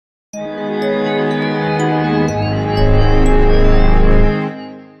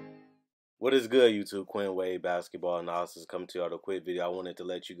is good, YouTube? Quinn Wade Basketball Analysis coming to y'all with a quick video. I wanted to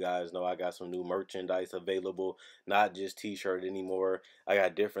let you guys know I got some new merchandise available, not just t-shirt anymore. I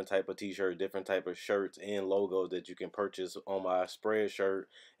got different type of t-shirt, different type of shirts and logos that you can purchase on my spread shirt,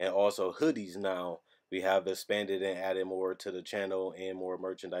 and also hoodies now. We have expanded and added more to the channel and more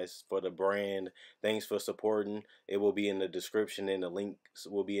merchandise for the brand. Thanks for supporting. It will be in the description and the links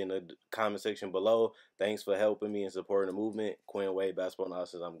will be in the comment section below. Thanks for helping me and supporting the movement. Quinn Wade Basketball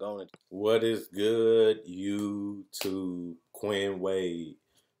Analysis. I'm going. What is good, YouTube? Quinn Wade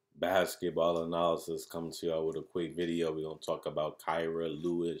Basketball Analysis coming to y'all with a quick video. We're going to talk about Kira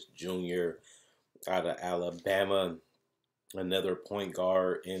Lewis Jr. out of Alabama. Another point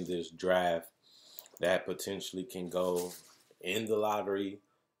guard in this draft that potentially can go in the lottery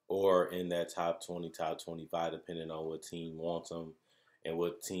or in that top 20, top 25, depending on what team wants him and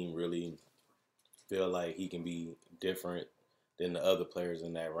what team really feel like he can be different than the other players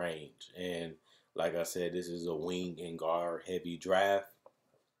in that range. And like I said, this is a wing and guard heavy draft,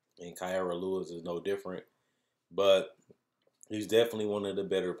 and Kira Lewis is no different. But he's definitely one of the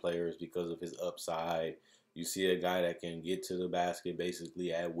better players because of his upside. You see a guy that can get to the basket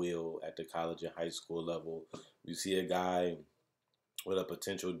basically at will at the college and high school level. You see a guy with a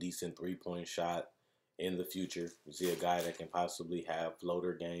potential decent three-point shot in the future. You see a guy that can possibly have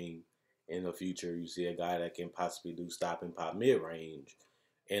floater game in the future. You see a guy that can possibly do stop and pop mid-range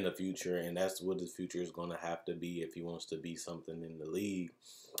in the future, and that's what his future is going to have to be if he wants to be something in the league.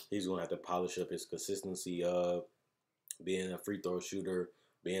 He's going to have to polish up his consistency of being a free throw shooter,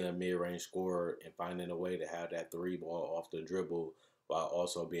 being a mid-range scorer, and finding a way to have that three ball off the dribble while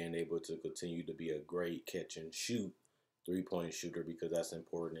also being able to continue to be a great catch and shoot three-point shooter, because that's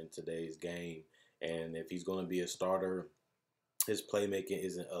important in today's game. And if he's going to be a starter, his playmaking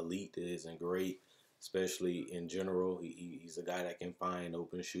isn't elite. It isn't great, especially in general. He's a guy that can find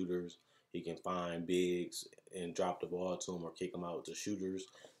open shooters. He can find bigs and drop the ball to them or kick them out to shooters.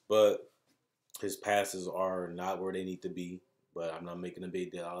 But his passes are not where they need to be. But I'm not making a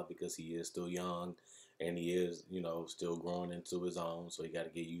big deal out of it because he is still young and he is, still growing into his own. So he got to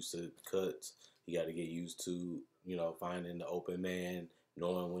get used to cuts. He got to get used to, finding the open man,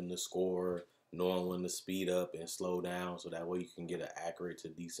 knowing when to score, knowing when to speed up and slow down, so that way you can get an accurate to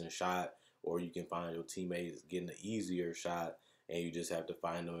decent shot, or you can find your teammates getting an easier shot and you just have to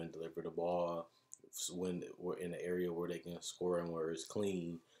find them and deliver the ball when we're in an area where they can score and where it's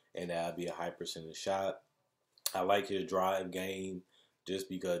clean, and that'll be a high percentage shot. I like his drive game just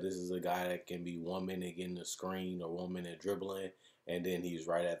because this is a guy that can be 1 minute getting the screen or 1 minute dribbling, and then he's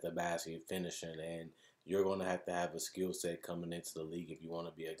right at the basket finishing. And you're going to have a skill set coming into the league if you want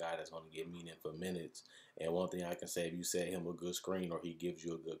to be a guy that's going to get meaningful minutes. And one thing I can say, if you set him a good screen or he gives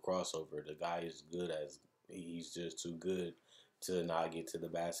you a good crossover, the guy is good as he's just too good to not get to the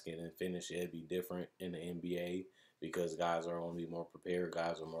basket and finish. It'd be different in the NBA because guys are going to be more prepared.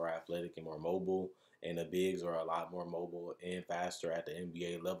 Guys are more athletic and more mobile. And the bigs are a lot more mobile and faster at the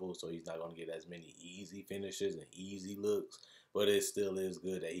NBA level, so he's not going to get as many easy finishes and easy looks. But it still is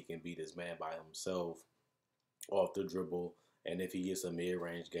good that he can beat his man by himself off the dribble. And if he gets a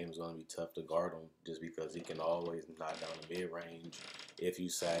mid-range game, it's going to be tough to guard him just because he can always knock down the mid-range if you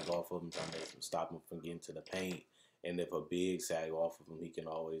sag off of him, trying to stop him from getting to the paint. And if a big sag off of him, he can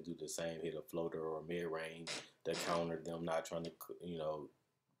always do the same, hit a floater or mid-range to counter them, not trying to,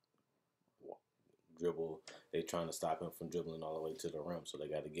 dribble. They're trying to stop him from dribbling all the way to the rim, so they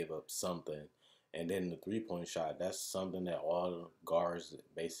got to give up something. And then the three-point shot, that's something that all guards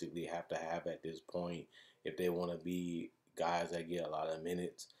basically have to have at this point. If they want to be guys that get a lot of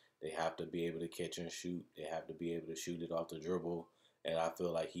minutes, they have to be able to catch and shoot. They have to be able to shoot it off the dribble. And I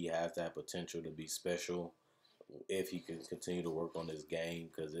feel like he has that potential to be special if he can continue to work on his game,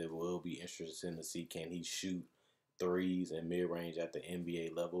 because it will be interesting to see, can he shoot threes and mid-range at the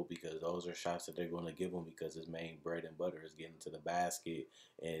NBA level, because those are shots that they're going to give him, because his main bread and butter is getting to the basket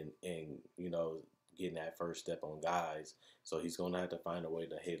and getting that first step on guys. So he's going to have to find a way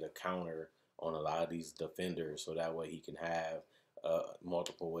to hit a counter on a lot of these defenders, so that way he can have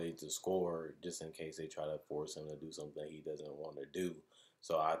multiple ways to score just in case they try to force him to do something he doesn't want to do.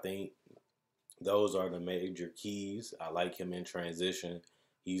 So I think those are the major keys. I like him in transition.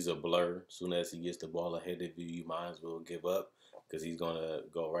 He's a blur. As soon as he gets the ball ahead of you, you might as well give up, because he's going to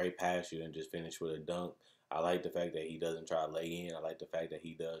go right past you and just finish with a dunk. I like the fact that he doesn't try to lay in. I like the fact that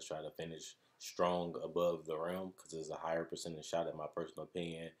he does try to finish strong above the rim, because it's a higher percentage shot, in my personal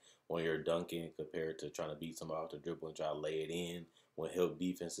opinion, when you're dunking compared to trying to beat somebody off the dribble and try to lay it in when help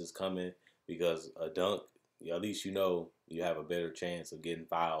defense is coming. Because a dunk, at least you have a better chance of getting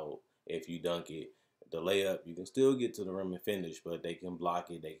fouled if you dunk it the layup, you can still get to the rim and finish, but they can block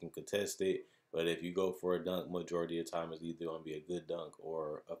it, they can contest it. But if you go for a dunk, majority of the time it's either going to be a good dunk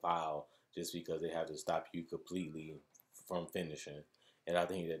or a foul, just because they have to stop you completely from finishing. And I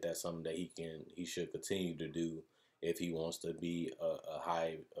think that that's something that he should continue to do if he wants to be a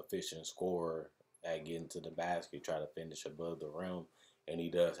high efficient scorer at getting to the basket, try to finish above the rim. And he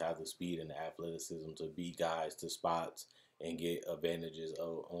does have the speed and the athleticism to beat guys to spots and get advantages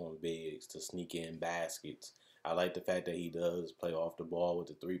on bigs to sneak in baskets. I like the fact that he does play off the ball with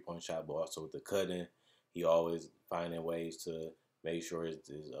the 3-point shot, but also with the cutting. He always finding ways to make sure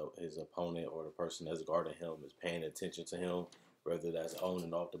his opponent or the person that's guarding him is paying attention to him. Whether that's on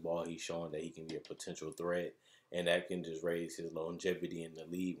and off the ball, he's showing that he can be a potential threat, and that can just raise his longevity in the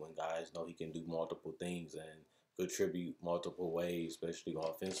league when guys know he can do multiple things and contribute multiple ways, especially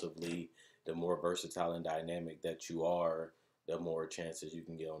offensively. The more versatile and dynamic that you are, the more chances you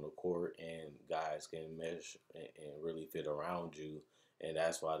can get on the court, and guys can mesh and really fit around you. And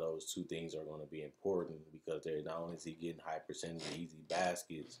that's why those two things are going to be important, because they're not only is he getting high percentage of easy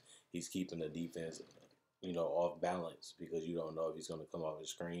baskets, he's keeping the defense, off balance, because you don't know if he's going to come off the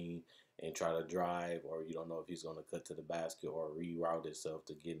screen and try to drive, or you don't know if he's going to cut to the basket or reroute himself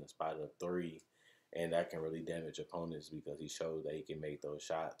to get in the spot of three. And that can really damage opponents because he showed that he can make those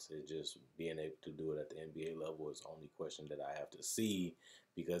shots. It's just being able to do it at the NBA level is the only question that I have to see,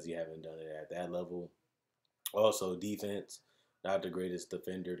 because he haven't done it at that level. Also, defense, not the greatest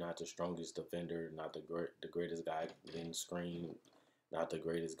defender, not the strongest defender, not the greatest guy getting screened, not the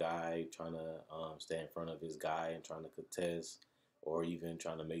greatest guy trying to stay in front of his guy and trying to contest or even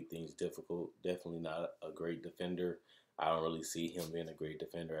trying to make things difficult. Definitely not a great defender. I don't really see him being a great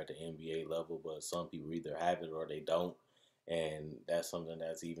defender at the NBA level, but some people either have it or they don't, and that's something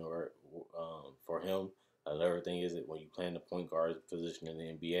that's even for him. Another thing is that when you play in the point guard position in the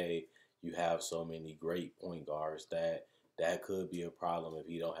NBA, you have so many great point guards that could be a problem if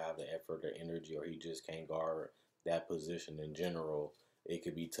he don't have the effort or energy, or he just can't guard that position in general. It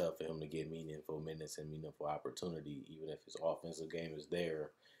could be tough for him to get meaningful minutes and meaningful opportunity, even if his offensive game is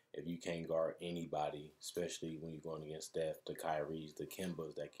there. If you can't guard anybody, especially when you're going against Steph, the Kyries, the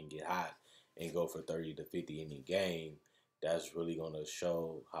Kimbas that can get hot and go for 30 to 50 in a game, that's really going to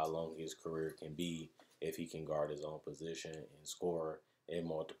show how long his career can be if he can guard his own position and score in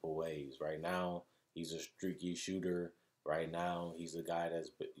multiple ways. Right now, he's a streaky shooter. Right now, he's a guy that's,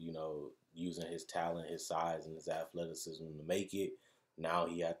 using his talent, his size, and his athleticism to make it. Now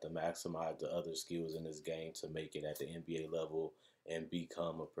he has to maximize the other skills in his game to make it at the NBA level and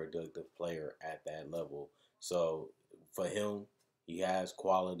become a productive player at that level. So for him, he has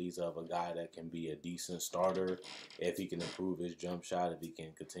qualities of a guy that can be a decent starter if he can improve his jump shot, if he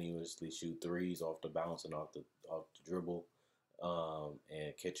can continuously shoot threes off the bounce and off the dribble,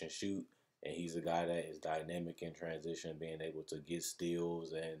 and catch and shoot. And he's a guy that is dynamic in transition, being able to get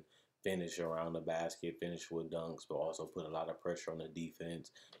steals and finish around the basket, finish with dunks, but also put a lot of pressure on the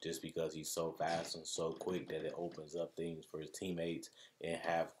defense just because he's so fast and so quick that it opens up things for his teammates in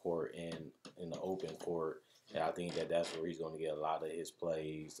half court and in the open court. And I think that that's where he's going to get a lot of his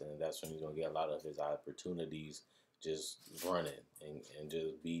plays, and that's when he's going to get a lot of his opportunities, just running and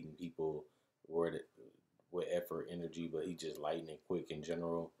just beating people with effort, energy, but he's just lightning and quick in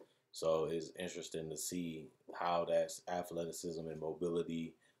general. So it's interesting to see how that athleticism and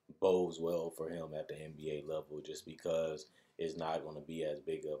mobility bodes well for him at the NBA level, just because it's not going to be as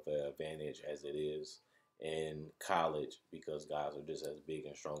big of an advantage as it is in college, because guys are just as big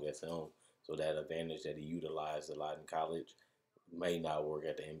and strong as him. So that advantage that he utilized a lot in college may not work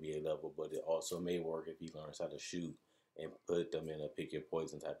at the NBA level, but it also may work if he learns how to shoot and put them in a pick your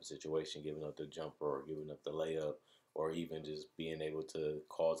poison type of situation, giving up the jumper or giving up the layup, or even just being able to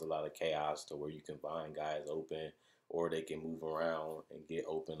cause a lot of chaos to where you can find guys open or they can move around and get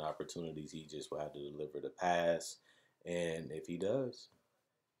open opportunities. He just will have to deliver the pass. And if he does,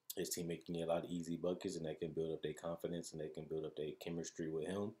 his teammate can get a lot of easy buckets, and they can build up their confidence and they can build up their chemistry with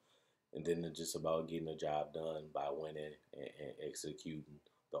him. And then it's just about getting the job done by winning and executing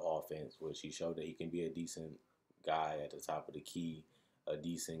the offense, which he showed that he can be a decent guy at the top of the key, a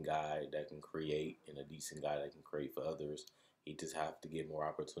decent guy that can create, and a decent guy that can create for others. He just have to get more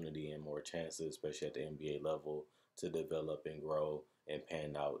opportunity and more chances, especially at the NBA level, to develop and grow and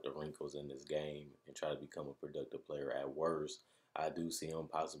pan out the wrinkles in this game and try to become a productive player at worst. I do see him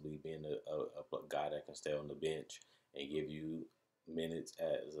possibly being a guy that can stay on the bench and give you minutes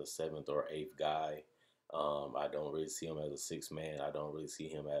as a seventh or eighth guy. I don't really see him as a sixth man. I don't really see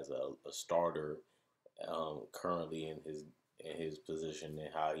him as a starter currently in his position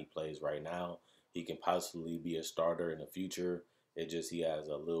and how he plays right now. He can possibly be a starter in the future, It just he has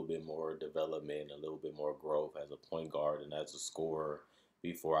a little bit more development, a little bit more growth as a point guard and as a scorer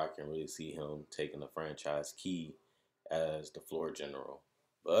before I can really see him taking the franchise key as the floor general.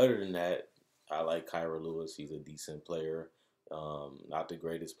 But other than that, I like Kyra Lewis. He's a decent player. Not the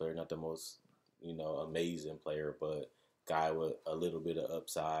greatest player, not the most, amazing player, but guy with a little bit of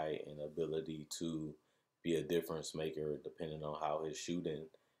upside and ability to be a difference maker depending on how his shooting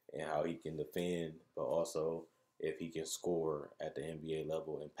and how he can defend, but also if he can score at the NBA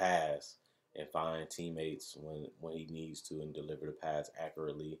level and pass and find teammates when he needs to and deliver the pass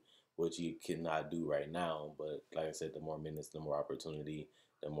accurately, which he cannot do right now. But like I said, the more minutes, the more opportunity,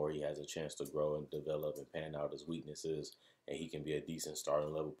 the more he has a chance to grow and develop and pan out his weaknesses, and he can be a decent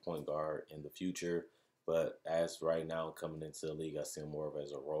starting level point guard in the future. But as right now coming into the league, I see him more of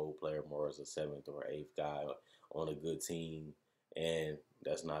as a role player, more as a seventh or eighth guy on a good team, and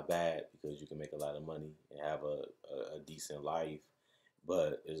that's not bad because you can make a lot of money and have a decent life,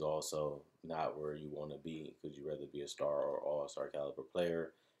 but it's also not where you want to be because you'd rather be a star or all-star caliber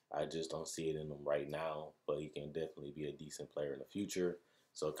player. I just don't see it in him right now, but he can definitely be a decent player in the future.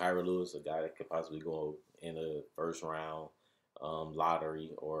 So Kyra Lewis, a guy that could possibly go in the first round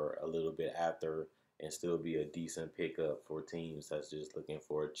lottery or a little bit after and still be a decent pickup for teams that's just looking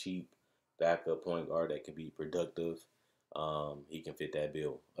for a cheap backup point guard that can be productive. He can fit that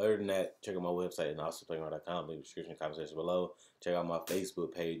bill. Other than that, check out my website, analysisplayground.com. Link in the description comment section below. Check out my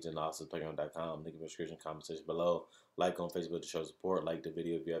Facebook page, analysisplayground.com. Link in the description comment section below. Like on Facebook to show support. Like the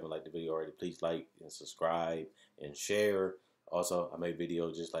video if you haven't liked the video already. Please like and subscribe and share. Also, I make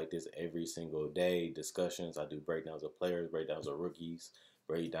videos just like this every single day. Discussions. I do breakdowns of players, breakdowns of rookies,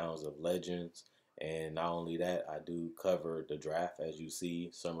 breakdowns of legends. And not only that, I do cover the draft, as you see,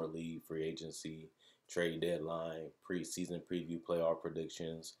 summer league, free agency, trade deadline, preseason preview, playoff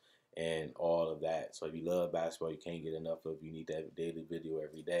predictions, and all of that. So if you love basketball, you can't get enough of, you need that daily video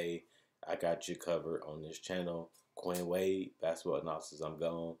every day, I got you covered on this channel. Quinn Wade, basketball analysis, I'm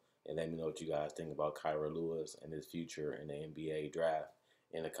gone. And let me know what you guys think about Kyra Lewis and his future in the NBA draft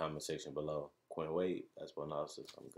in the comment section below. Quinn Wade, basketball analysis, I'm gone.